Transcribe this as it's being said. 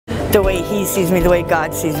The way he sees me, the way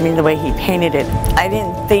God sees me, the way he painted it. I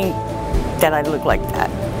didn't think that I'd look like that.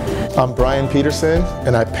 I'm Brian Peterson,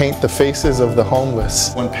 and I paint the faces of the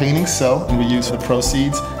homeless. When paintings sell, we use the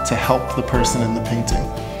proceeds to help the person in the painting.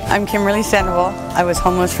 I'm Kimberly Sandoval. I was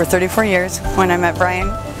homeless for 34 years when I met Brian,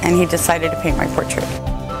 and he decided to paint my portrait.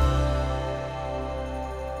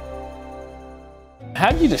 How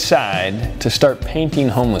did you decide to start painting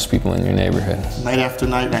homeless people in your neighborhood? Night after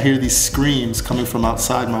night, I hear these screams coming from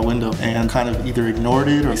outside my window, and kind of either ignored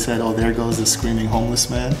it or said, oh, there goes the screaming homeless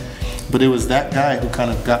man. But it was that guy who kind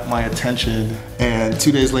of got my attention, and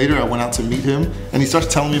 2 days later I went out to meet him, and he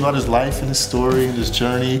starts telling me about his life and his story and his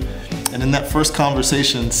journey. And in that first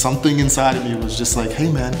conversation, something inside of me was just like,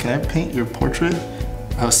 hey man, can I paint your portrait?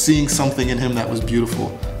 I was seeing something in him that was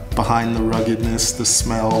beautiful. Behind the ruggedness, the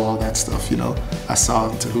smell, all that stuff, you know. I saw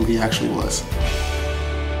into who he actually was.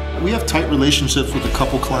 We have tight relationships with a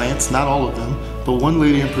couple clients, not all of them, but one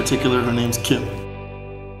lady in particular, her name's Kim.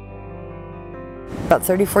 About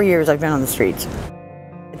 34 years I've been on the streets.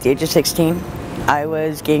 At the age of 16, I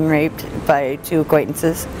was gang raped by 2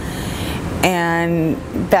 acquaintances. And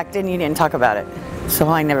back then you didn't talk about it, so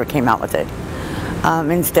I never came out with it.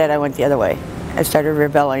 Instead, I went the other way. I started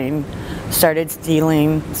rebelling, started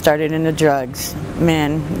stealing, started into drugs,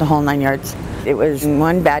 man, the whole 9 yards. It was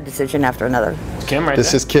one bad decision after another. Kim, right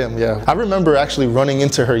This there. is Kim, yeah. I remember actually running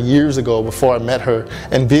into her years ago before I met her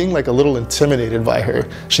and being like a little intimidated by her.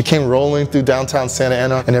 She came rolling through downtown Santa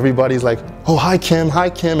Ana and everybody's like, oh, hi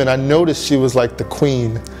Kim, and I noticed she was like the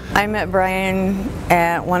queen. I met Brian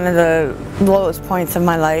at one of the lowest points of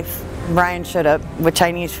my life. Brian showed up with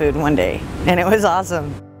Chinese food one day, and it was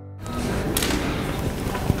awesome.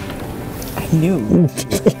 I knew.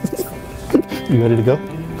 You ready to go?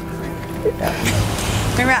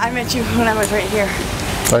 Remember, I met you when I was right here.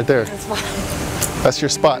 Right there. That's your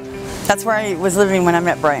spot. That's where I was living when I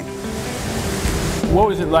met Brian. What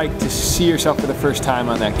was it like to see yourself for the first time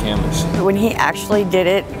on that canvas? When he actually did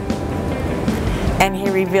it, and he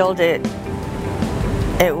revealed it,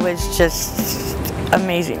 it was just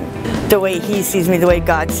amazing. The way he sees me, the way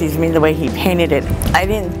God sees me, the way he painted it. I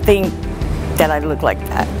didn't think that I'd look like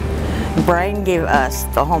that. Brian gave us,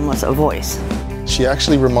 the homeless, a voice. She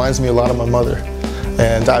actually reminds me a lot of my mother.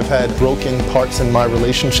 And I've had broken parts in my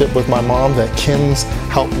relationship with my mom that Kim's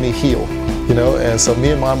helped me heal, you know? And so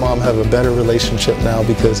me and my mom have a better relationship now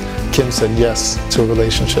because Kim said yes to a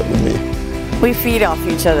relationship with me. We feed off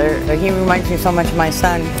each other. He reminds me so much of my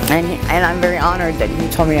son, and I'm very honored that he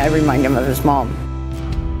told me I remind him of his mom.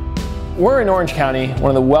 We're in Orange County,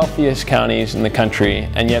 one of the wealthiest counties in the country,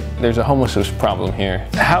 and yet there's a homelessness problem here.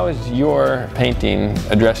 How is your painting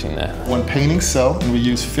addressing that? When paintings sell, we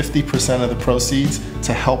use 50% of the proceeds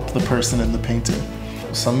to help the person in the painting.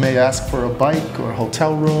 Some may ask for a bike or a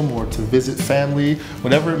hotel room or to visit family,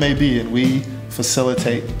 whatever it may be, and we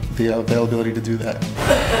facilitate the availability to do that.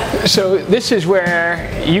 So this is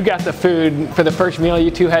where you got the food for the first meal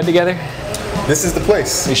you two had together? This is the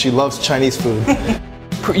place. She loves Chinese food.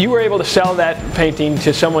 You were able to sell that painting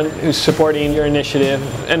to someone who's supporting your initiative,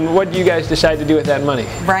 and what did you guys decide to do with that money?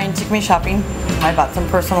 Brian took me shopping. I bought some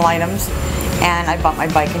personal items, and I bought my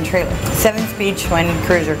bike and trailer. 7-speed Schwinn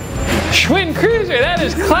Cruiser. Schwinn Cruiser, that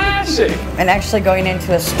is classic! And actually going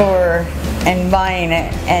into a store and buying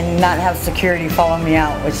it and not have security follow me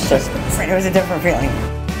out was just, it was a different feeling.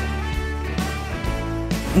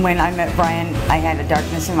 When I met Brian, I had a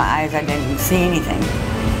darkness in my eyes. I didn't see anything,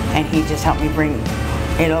 and he just helped me bring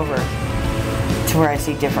it over to where I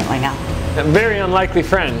see differently now. Very unlikely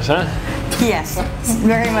friends, huh? Yes,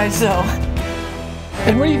 very much so.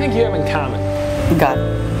 And what do you think you have in common? God.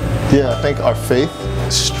 Yeah, I think our faith,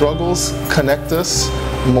 struggles connect us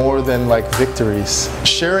more than like victories.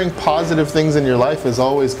 Sharing positive things in your life is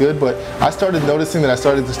always good, but I started noticing that I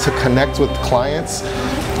started to connect with clients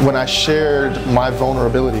when I shared my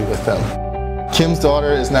vulnerability with them. Kim's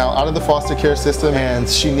daughter is now out of the foster care system and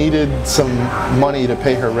she needed some money to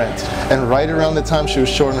pay her rent. And right around the time she was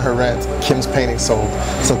short on her rent, Kim's painting sold.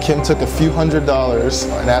 So Kim took a few $100s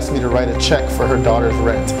and asked me to write a check for her daughter's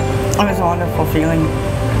rent. It was a wonderful feeling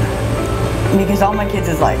because all my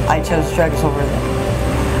kids' life, I chose drugs over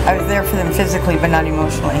them. I was there for them physically but not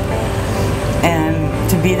emotionally. And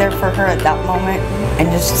to be there for her at that moment and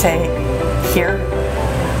just say, here,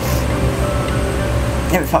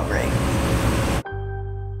 it felt great.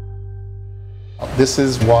 This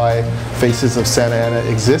is why Faces of Santa Ana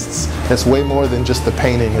exists. It's way more than just the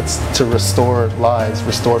painting. It's to restore lives,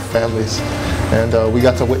 restore families. And we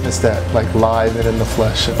got to witness that, like live and in the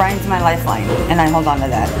flesh. Brian's my lifeline, and I hold on to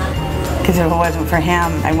that. Because if it wasn't for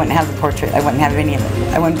him, I wouldn't have the portrait. I wouldn't have any of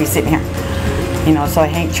it. I wouldn't be sitting here. You know, so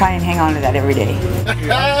I try and hang on to that every day.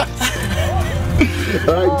 All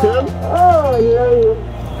right, Tim? Oh, yeah.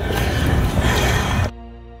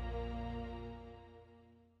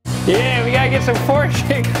 Yeah, we gotta get some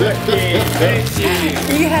fortune cookies. Thank you.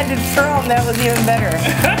 You had to throw them, that was even better.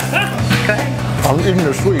 Go ahead. I'm eating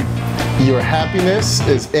the sweet. Your happiness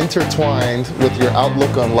is intertwined with your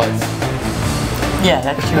outlook on life. Yeah,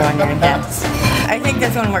 that's true on your yes. I think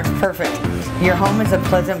this one works perfect. Your home is a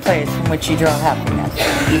pleasant place from which you draw happiness.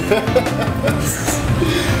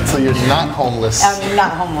 So you're not homeless. I'm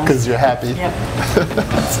not homeless. Because you're happy.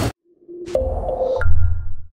 Yep.